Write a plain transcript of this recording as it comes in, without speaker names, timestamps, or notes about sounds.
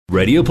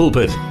Radio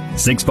Pulpit,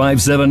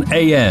 657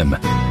 AM.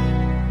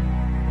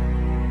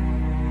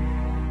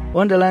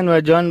 On the line, we're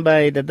joined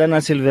by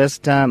Pastor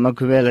Sylvester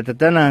Makhuvhele.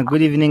 Tatana,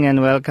 good evening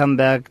and welcome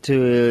back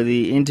to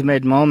the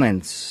Intimate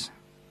Moments.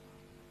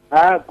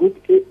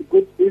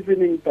 Good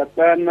evening,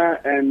 Tatana,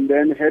 and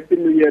then Happy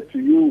New Year to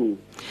you.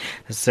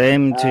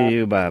 Same to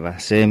you, Baba.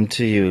 Same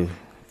to you.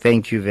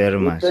 Thank you very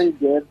much. Thank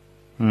God.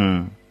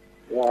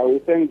 We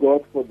thank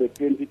God for the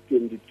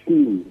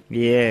 2022.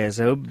 Yes,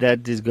 I hope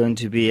that is going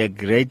to be a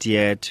great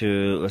year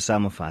to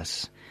some of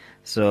us.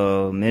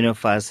 So many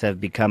of us have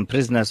become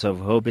prisoners of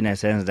hope in a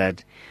sense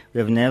that we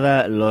have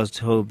never lost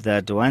hope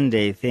that one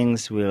day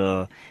things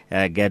will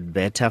get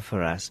better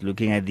for us.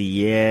 Looking at the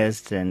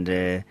years and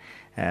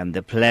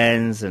the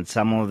plans and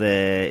some of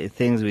the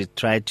things we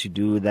tried to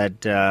do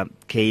that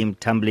came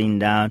tumbling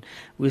down,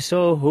 we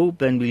saw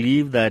hope and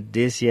believe that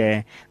this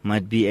year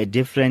might be a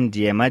different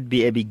year, might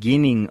be a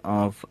beginning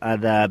of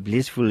other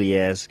blissful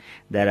years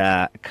that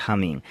are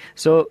coming.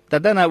 So,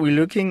 Tatana, we're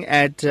looking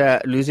at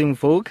losing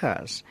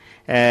focus,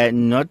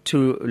 not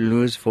to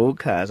lose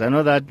focus. I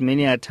know that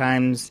many a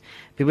times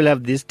people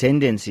have these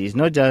tendencies,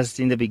 not just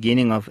in the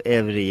beginning of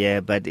every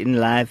year, but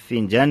in life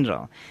in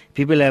general.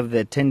 People have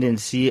the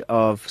tendency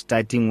of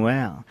starting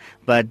well.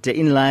 But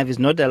in life, it's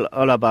not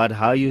all about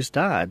how you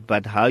start,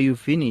 but how you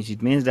finish.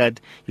 It means that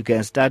you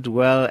can start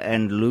well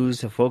and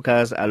lose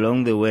focus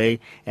along the way.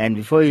 And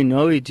before you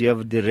know it, you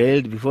have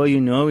derailed. Before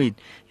you know it,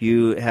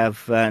 you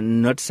have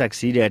not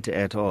succeeded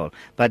at all.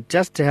 But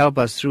just to help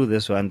us through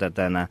this one,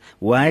 Tatana,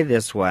 why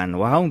this one?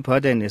 How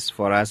important is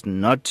for us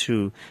not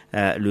to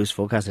lose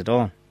focus at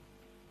all?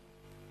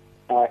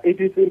 It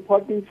is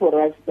important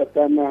for us,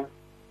 Tatana,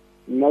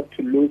 not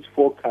to lose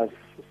focus.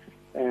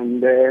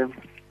 And as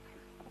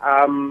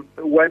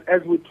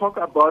we talk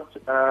about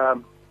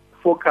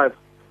focus,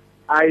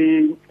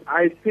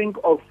 I think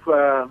of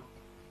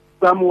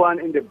someone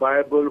in the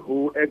Bible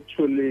who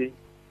actually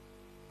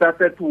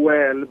started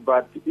well,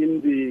 but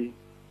in the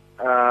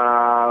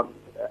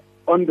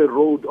on the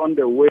road, on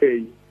the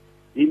way,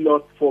 he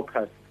lost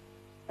focus.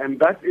 And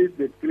that is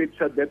the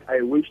scripture that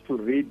I wish to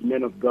read,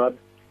 men of God.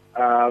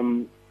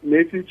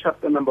 Matthew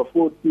chapter number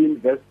 14,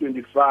 verse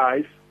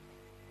 25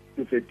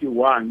 to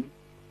 31.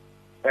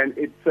 And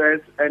it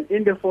says, "And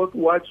in the fourth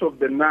watch of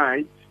the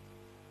night,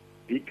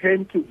 he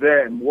came to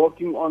them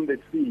walking on the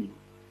sea.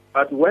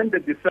 But when the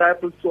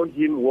disciples saw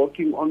him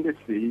walking on the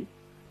sea,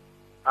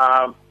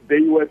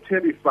 they were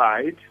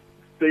terrified,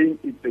 saying,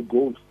 'It's a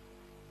ghost.'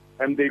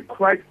 And they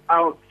cried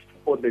out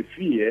for the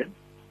fear.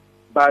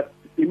 But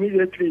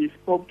immediately he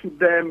spoke to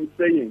them,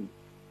 saying,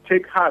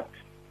 'Take heart,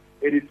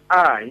 it is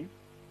I.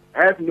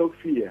 Have no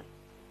fear.'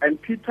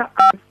 And Peter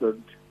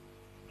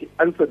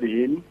answered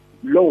him,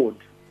 'Lord,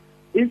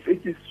 if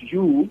it is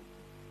you,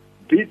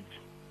 bid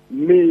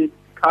me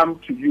come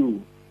to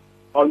you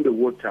on the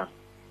water.'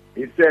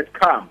 He said,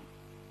 'Come.'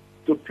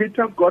 So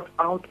Peter got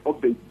out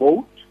of the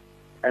boat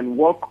and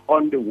walked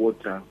on the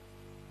water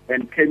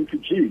and came to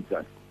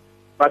Jesus.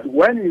 But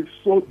when he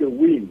saw the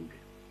wind,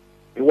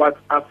 he was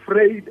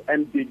afraid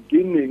and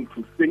beginning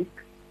to sink.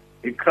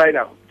 He cried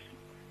out,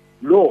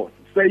 'Lord,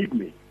 save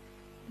me.'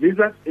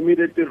 Jesus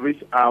immediately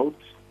reached out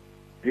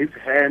his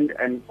hand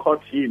and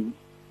caught him,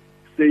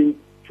 saying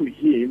to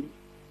him,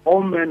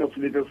 'O man of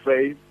little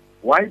faith,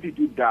 why did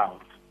you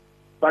doubt?'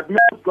 But man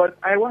of God,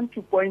 I want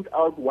to point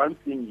out one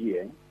thing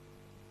here,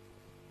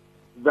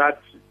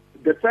 that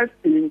the first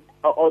thing,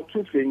 or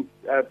two things,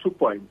 2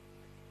 points.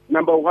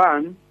 Number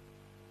one,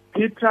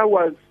 Peter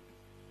was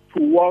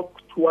to walk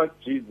towards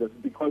Jesus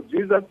because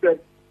Jesus said,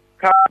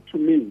 'Come to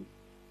me.'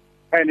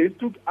 And he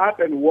stood up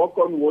and walked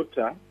on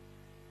water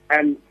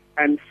and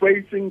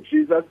facing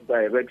Jesus'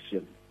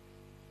 direction.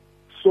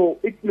 So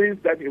it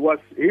means that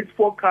his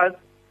focus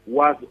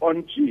was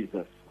on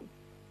Jesus.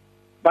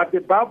 But the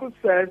Bible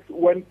says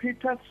when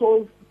Peter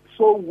saw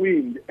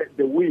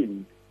the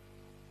wind,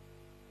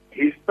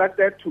 he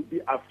started to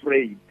be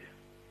afraid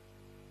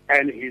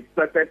and he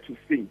started to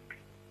sink.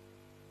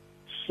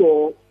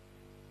 So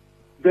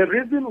the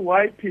reason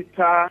why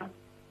Peter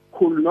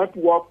could not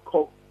walk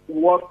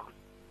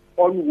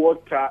on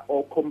water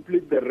or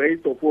complete the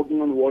race of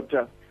walking on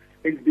water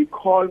is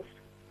because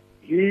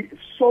he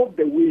saw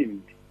the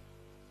wind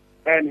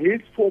and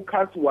his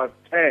focus was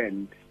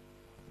turned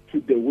to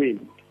the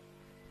wind.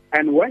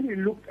 And when he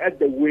looked at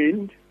the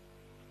wind,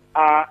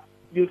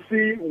 you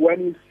see, when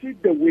you see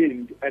the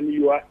wind and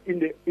you are in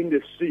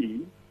the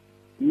sea,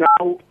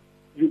 now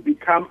you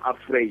become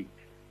afraid.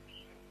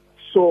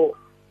 So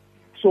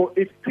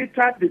if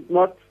Peter did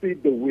not see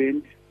the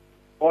wind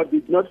or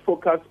did not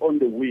focus on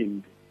the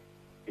wind,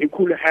 he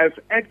could have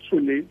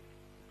actually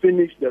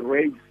finished the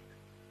race.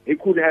 He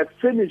could have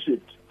finished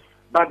it.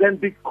 But then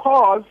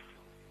because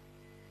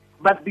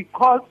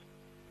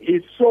he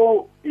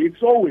saw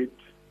it,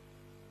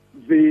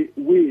 the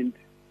wind,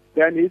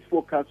 then his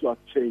focus was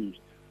changed.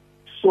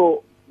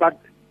 So, but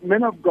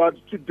men of God,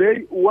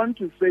 today we want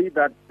to say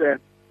that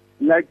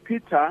like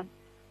Peter,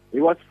 he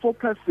was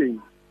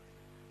focusing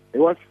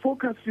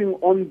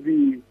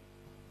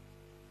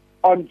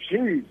on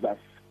Jesus,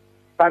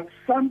 but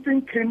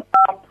something came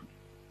up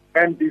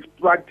and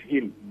distract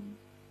him.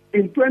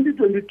 In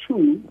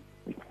 2022,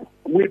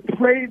 we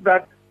pray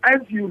that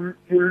as you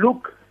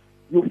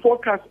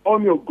focus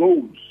on your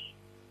goals,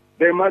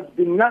 there must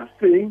be no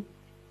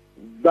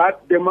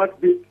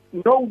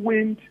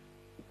wind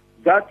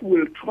that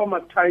will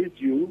traumatize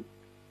you.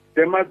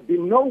 There must be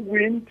no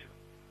wind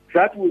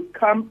that will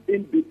come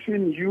in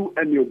between you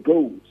and your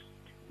goals.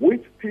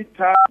 With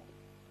Peter,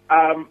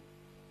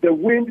 the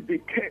wind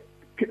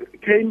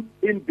came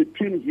in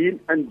between him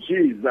and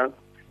Jesus,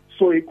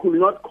 so he could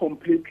not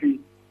complete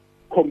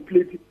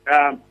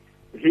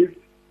his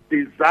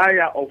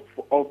desire of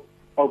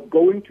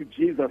going to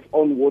Jesus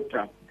on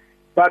water.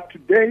 But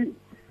today,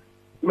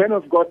 men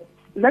of God,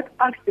 let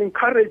us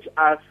encourage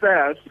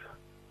ourselves,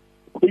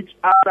 each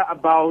other,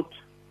 about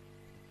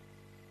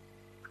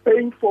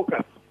staying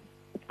focused.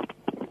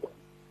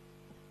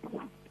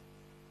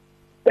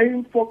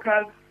 Staying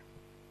focused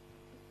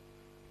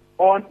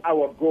on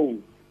our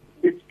goals.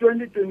 It's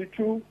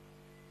 2022.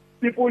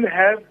 People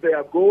have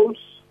their goals.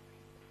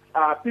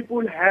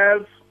 People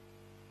have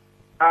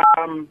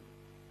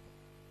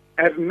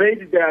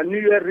made their New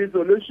Year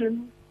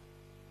resolution.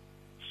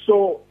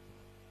 So,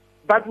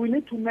 but we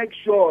need to make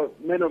sure,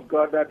 men of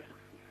God, that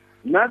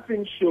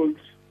nothing should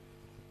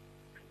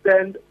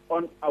stand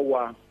on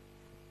our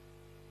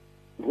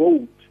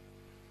road.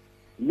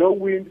 No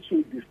wind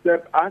should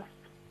disturb us.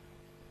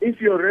 If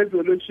your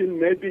resolution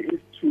maybe is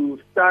to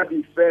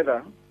study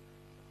further,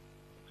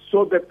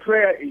 so the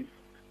prayer is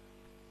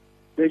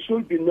there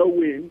should be no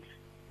wind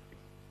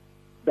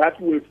that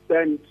will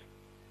stand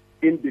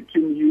in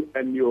between you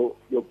and your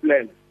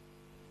plans.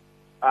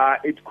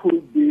 It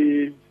could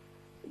be,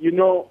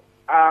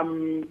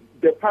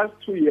 the past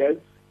 2 years,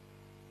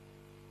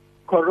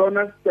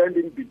 Corona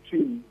standing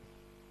between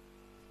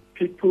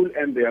people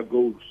and their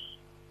goals.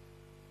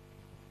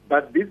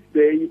 But this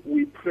day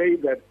we pray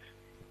that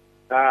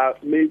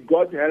may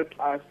God help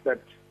us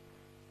that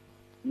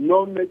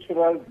no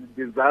natural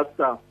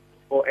disaster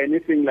or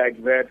anything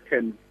like that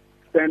can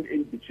stand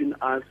in between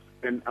us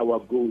and our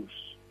goals.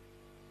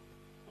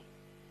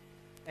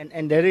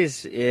 And there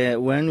is,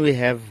 when we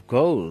have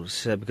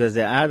goals, because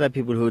there are other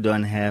people who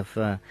don't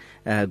have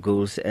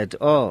goals at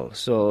all.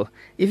 So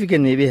if you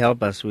can maybe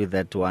help us with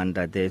that one,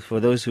 that for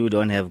those who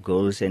don't have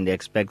goals and they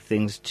expect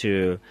things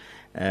to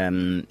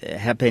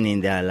happen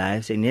in their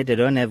lives, and yet they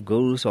don't have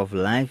goals of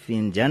life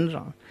in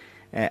general.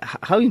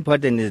 How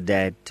important is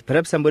that?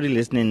 Perhaps somebody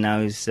listening now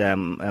is a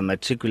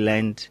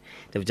matriculant.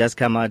 They've just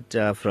come out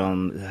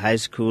from high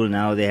school.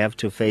 Now they have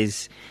to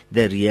face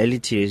the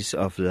realities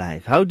of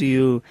life. How do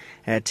you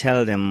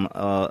tell them,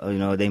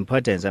 the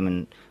importance? I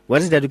mean,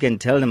 what is that you can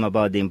tell them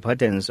about the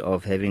importance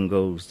of having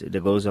goals, the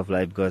goals of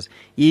life? Because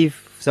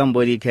if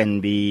somebody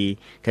can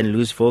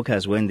lose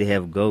focus when they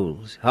have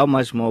goals, how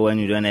much more when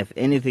you don't have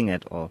anything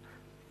at all?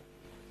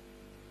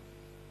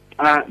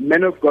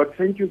 Men of God,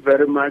 thank you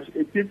very much.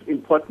 It is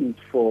important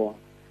for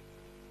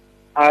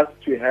us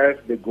to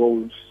have the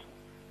goals.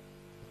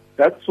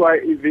 That's why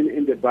even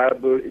in the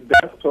Bible, it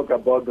does talk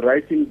about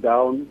writing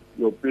down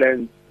your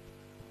plans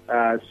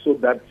so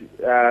that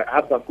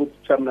Habakkuk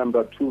chapter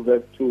number 2,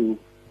 verse 2,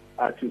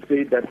 to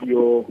say that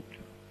your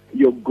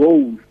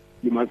goal,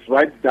 you must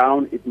write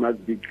down, it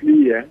must be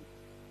clear,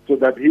 so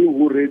that he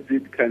who reads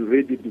it can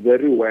read it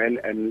very well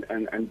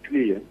and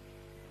clear.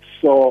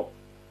 So,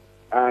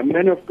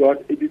 men of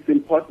God, it is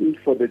important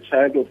for the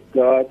child of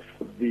God,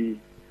 for the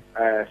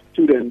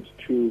student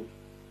to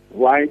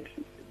write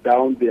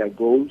down their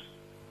goals.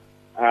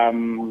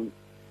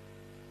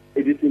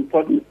 It is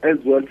important as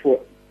well for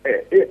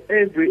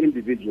every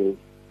individual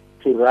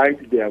to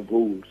write their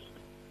goals.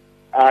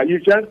 You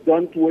just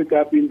don't wake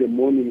up in the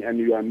morning and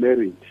you are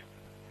married.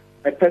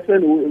 A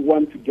person who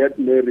wants to get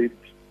married,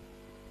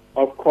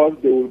 of course,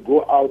 they will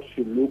go out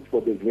to look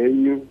for the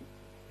venue.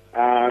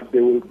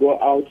 They will go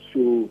out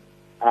to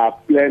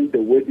plan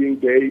the wedding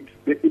date.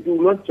 It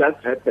will not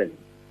just happen.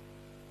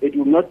 It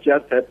will not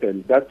just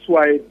happen. That's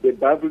why the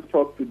Bible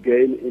talks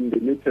again in the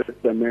New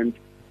Testament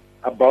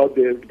about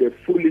the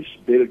foolish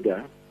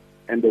builder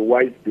and the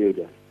wise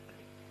builder.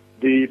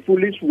 The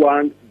foolish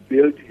one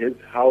built his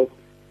house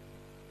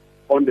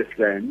on the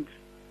sand,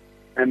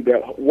 and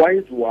the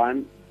wise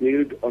one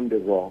built on the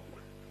rock.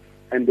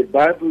 And the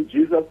Bible,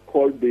 Jesus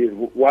called the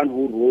one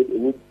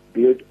who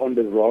built on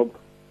the rock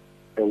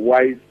a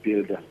wise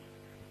builder.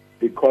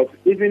 Because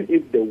even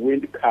if the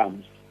wind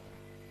comes,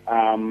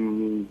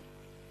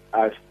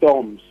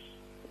 storms,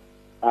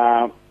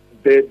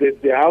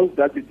 the house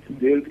that is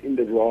built in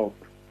the rock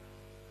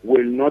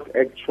will not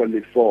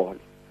actually fall.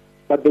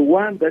 But the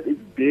one that is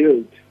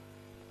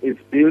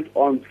built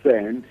on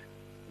sand,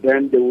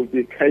 then there will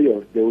be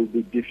chaos, there will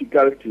be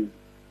difficulties.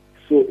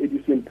 So it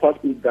is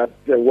important that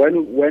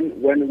when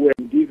we're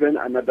given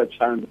another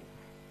chance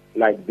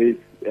like this,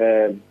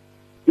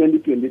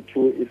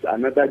 2022 is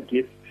another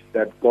gift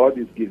that God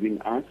is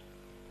giving us.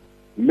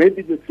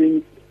 Maybe the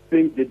things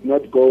did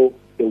not go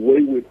the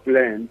way we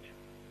planned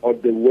or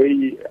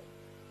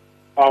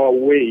our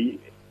way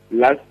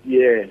last 2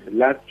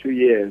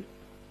 years,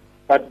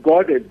 but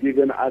God has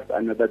given us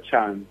another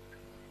chance.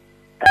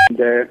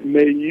 And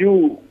may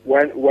you,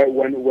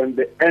 when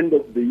the end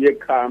of the year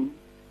comes,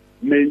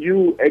 may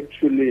you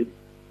actually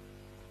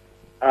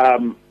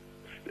have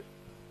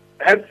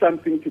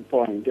something to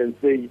point and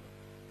say,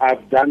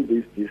 I've done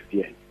this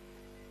year.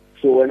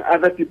 So when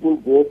other people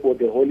go for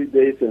the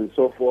holidays and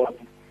so forth,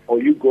 or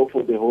you go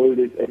for the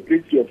holidays, at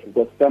least you have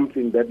got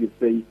something that you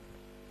say,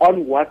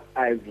 on what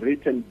I've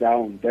written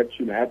down that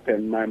should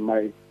happen,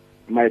 my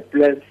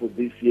plans for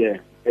this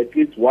year, at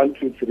least 1,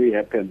 2, 3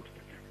 happened.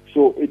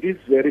 So it is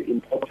very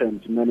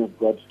important, man of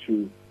God,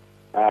 to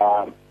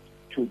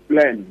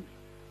plan.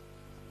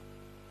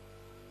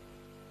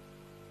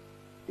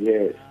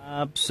 Yes.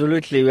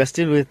 Absolutely. We're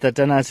still with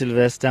Pastor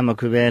Sylvester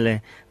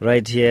Makhuvhele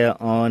right here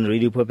on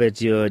Radio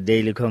Pulpit, your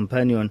daily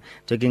companion,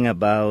 talking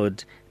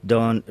about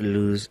don't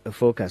lose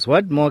focus.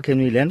 What more can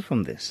we learn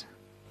from this?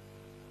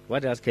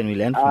 What else can we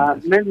learn from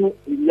this?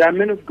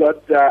 Man of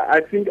God, I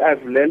think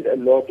I've learned a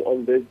lot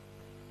on this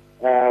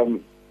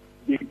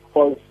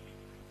because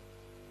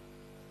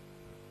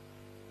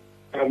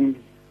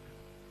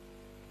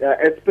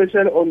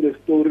especially on the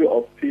story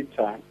of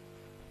Peter,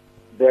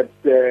 that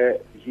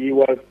he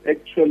was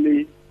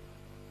actually,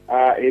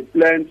 he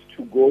planned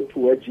to go to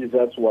where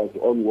Jesus was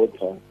on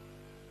water,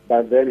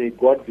 but then he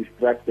got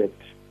distracted.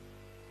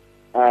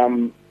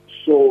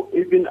 So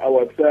even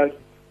ourselves,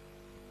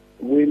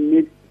 we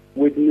need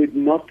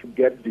not to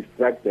get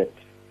distracted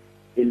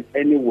in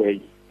any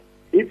way.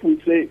 If we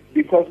say,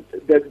 because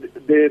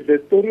the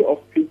story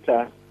of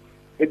Peter,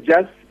 it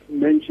just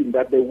mentioned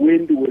that the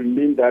wind will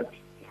mean that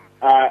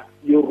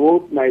your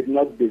road might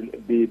not be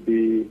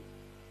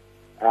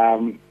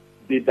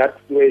that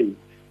straight.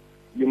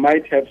 You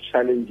might have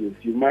challenges,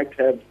 you might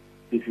have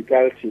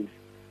difficulties,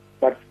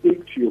 but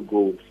stick to your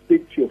goals,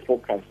 stick to your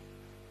focus,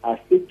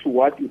 stick to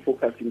what you're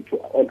focusing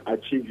on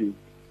achieving,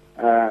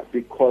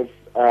 because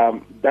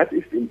that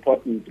is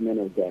important, men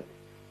of God.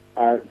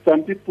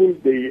 Some people,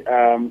 they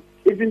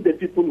even the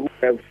people who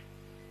have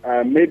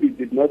maybe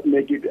did not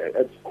make it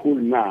at school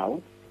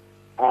now,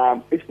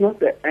 it's not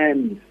the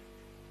end,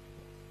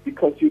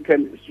 because you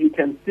can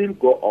still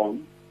go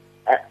on.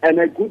 And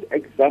a good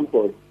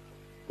example,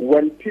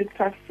 when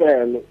Peter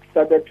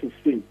started to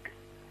sink,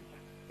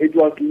 it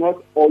was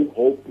not all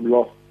hope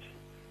lost.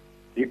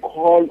 He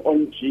called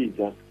on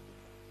Jesus,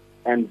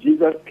 and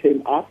Jesus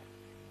came up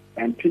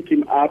and picked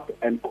him up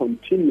and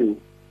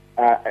continued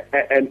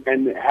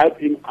and help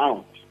him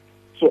out.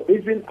 So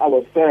even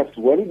ourselves,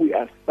 when we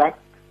are stuck,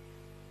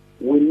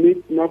 we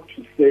need not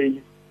to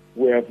say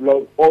we have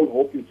lost, all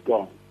hope is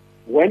gone.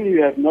 When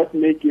you have not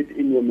made it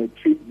in your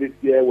matric this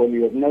year, when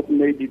you have not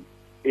made it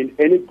in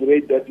any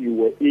grade that you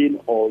were in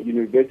or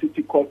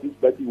university courses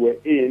that you were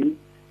in,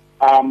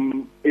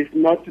 it's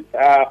not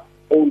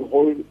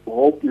all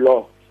hope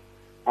lost.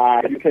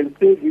 You can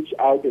still reach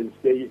out and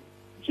say,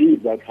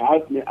 Jesus,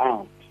 help me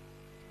out.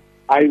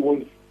 I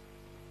was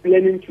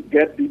planning to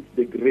get this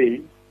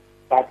degree,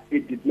 but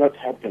it did not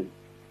happen.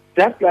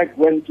 Just like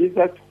when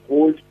Jesus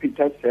holds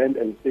Peter's hand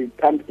and says,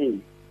 come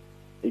in,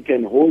 he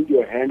can hold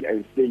your hand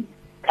and say,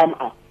 come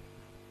up.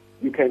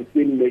 You can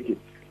still make it.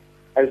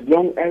 As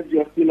long as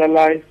you're still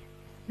alive,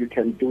 you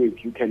can do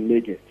it. You can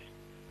make it.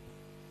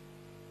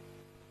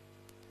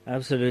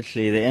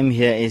 Absolutely. The aim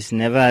here is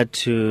never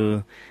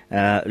to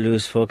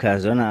lose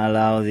focus. Don't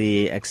allow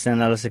the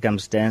external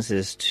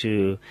circumstances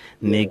to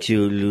make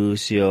you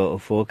lose your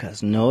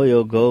focus. Know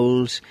your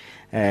goals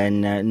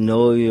and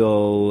know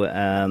your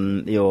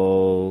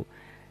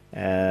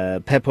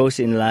purpose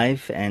in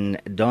life,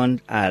 and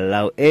don't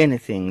allow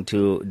anything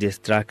to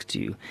distract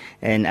you.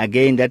 And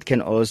again, that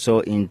can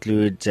also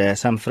include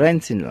some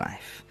friends in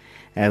life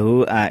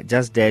who are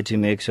just there to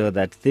make sure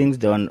that things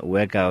don't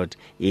work out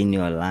in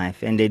your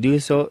life. And they do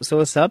so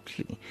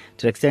subtly,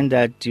 to the extent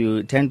that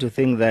you tend to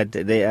think that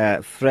they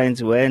are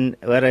friends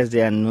whereas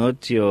they are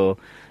not your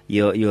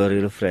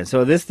real friends.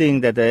 So this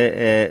thing that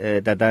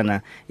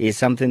Tatana is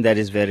something that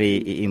is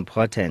very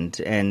important,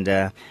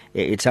 and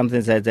it's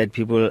something that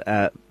people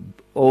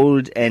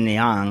old and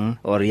young,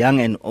 or young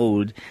and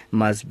old,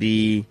 must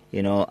be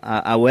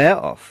aware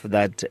of.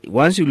 That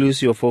once you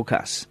lose your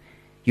focus,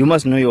 you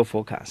must know your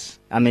focus.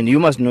 You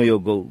must know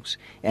your goals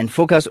and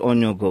focus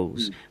on your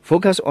goals.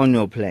 Focus on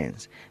your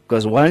plans,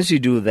 because once you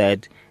do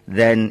that,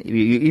 then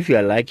if you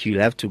are lucky,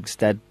 you'll have to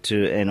start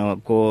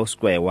to go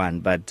square one.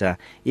 But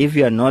if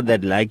you are not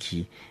that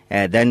lucky,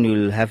 then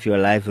you'll have your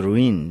life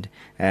ruined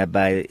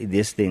by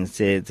these things.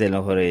 They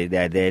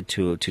are there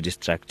to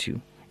distract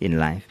you in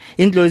life.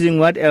 In closing,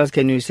 what else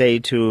can you say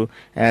to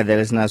the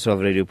listeners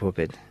of Radio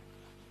Pulpit?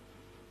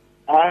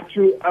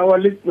 To our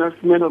listeners,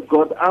 men of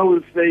God, I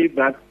will say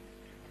that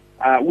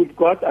we've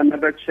got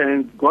another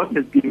chance. God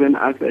has given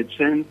us a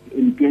chance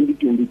in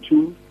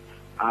 2022.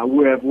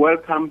 We have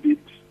welcomed it.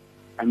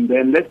 And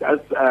then let us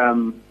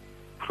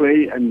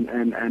pray and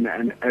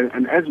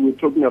as we're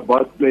talking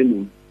about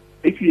planning,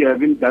 if you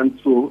haven't done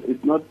so,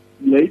 it's not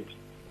late.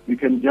 You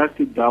can just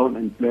sit down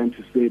and plan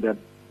to say that,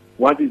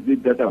 what is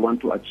it that I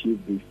want to achieve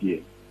this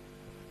year?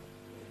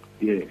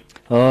 Yes.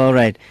 All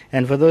right.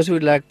 And for those who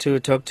would like to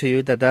talk to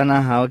you,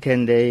 Tatana, how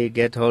can they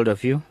get hold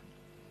of you?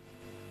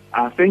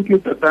 Thank you,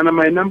 Tatana.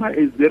 My number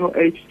is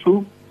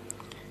 082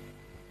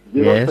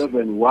 Yes.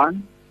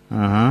 071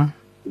 Uh-huh.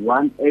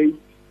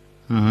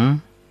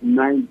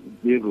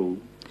 1890.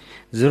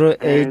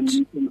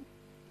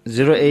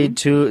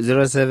 082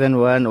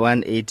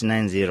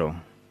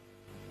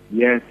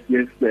 Yes,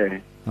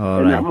 sir. All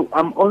And right.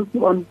 I'm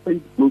also on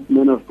Facebook,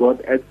 Man of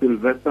God, at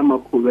Sylvester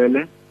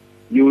Makhuvhele.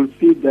 You will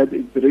see that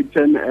it's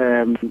written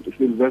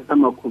Sylvester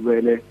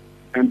Makhuvhele,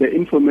 and the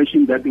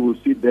information that you will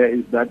see there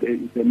is that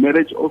it's a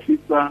marriage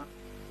officer,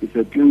 it's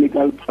a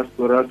clinical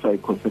pastoral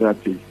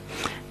psychotherapist.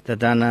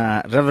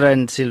 Tatana,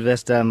 Reverend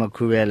Sylvester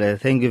Makhuvhele,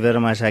 thank you very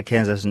much.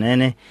 Akenza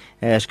Sunene,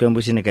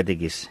 Shkombushini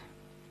Katekis.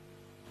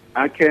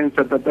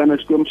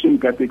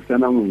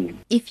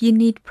 If you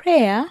need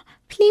prayer,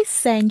 please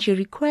send your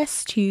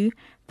request to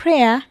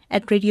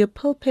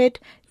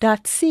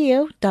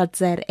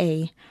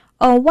prayer@radiopulpit.co.za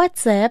or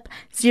WhatsApp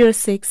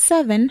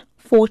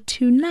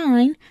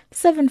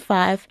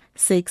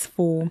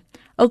 067-429-7564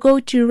 or go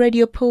to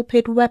Radio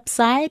Pulpit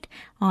website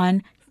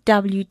on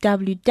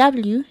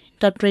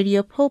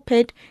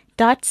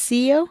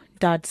www.radiopulpit.co.za.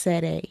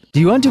 Do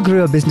you want to grow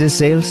your business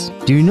sales?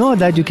 Do you know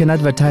that you can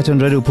advertise on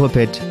Radio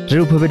Pulpit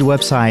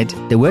website,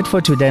 the Word for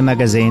Today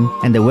magazine,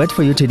 and the Word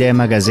for You Today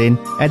magazine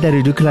at the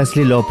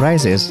ridiculously low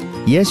prices?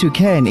 Yes, you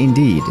can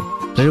indeed.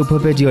 Radio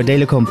Pulpit, your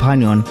daily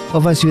companion,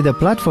 offers you the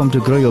platform to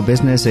grow your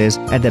businesses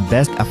at the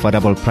best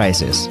affordable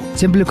prices.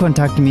 Simply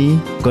contact me,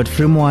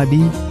 Godfrey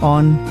Moabi,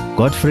 on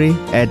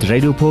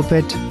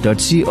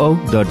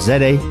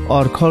godfrey@radiopulpit.co.za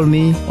or call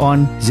me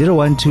on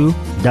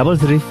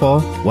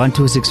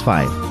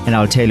 012-334-1265 and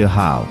I'll tell you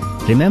how.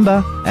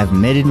 Remember, I've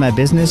made it my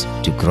business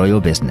to grow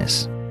your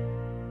business.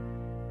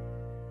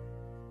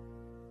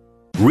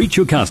 Reach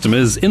your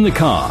customers in the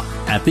car,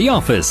 at the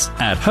office,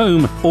 at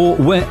home, or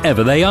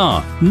wherever they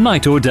are,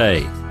 night or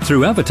day.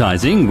 Through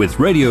advertising with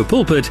Radio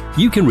Pulpit,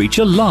 you can reach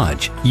a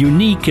large,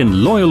 unique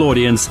and loyal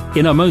audience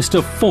in a most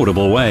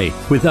affordable way.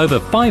 With over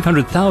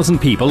 500,000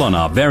 people on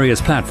our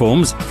various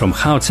platforms, from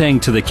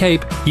Gauteng to the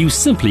Cape, you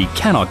simply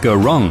cannot go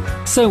wrong.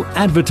 So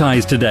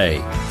advertise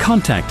today.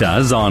 Contact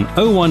us on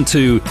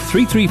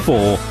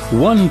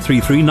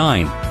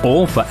 012-334-1339.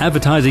 Or for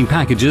advertising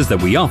packages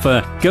that we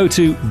offer, go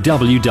to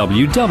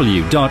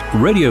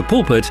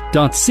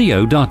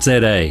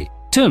www.radiopulpit.co.za.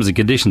 Terms and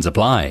conditions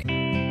apply.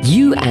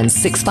 You and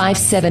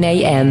 657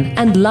 AM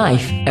and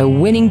life, a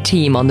winning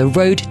team on the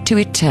road to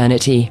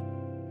eternity.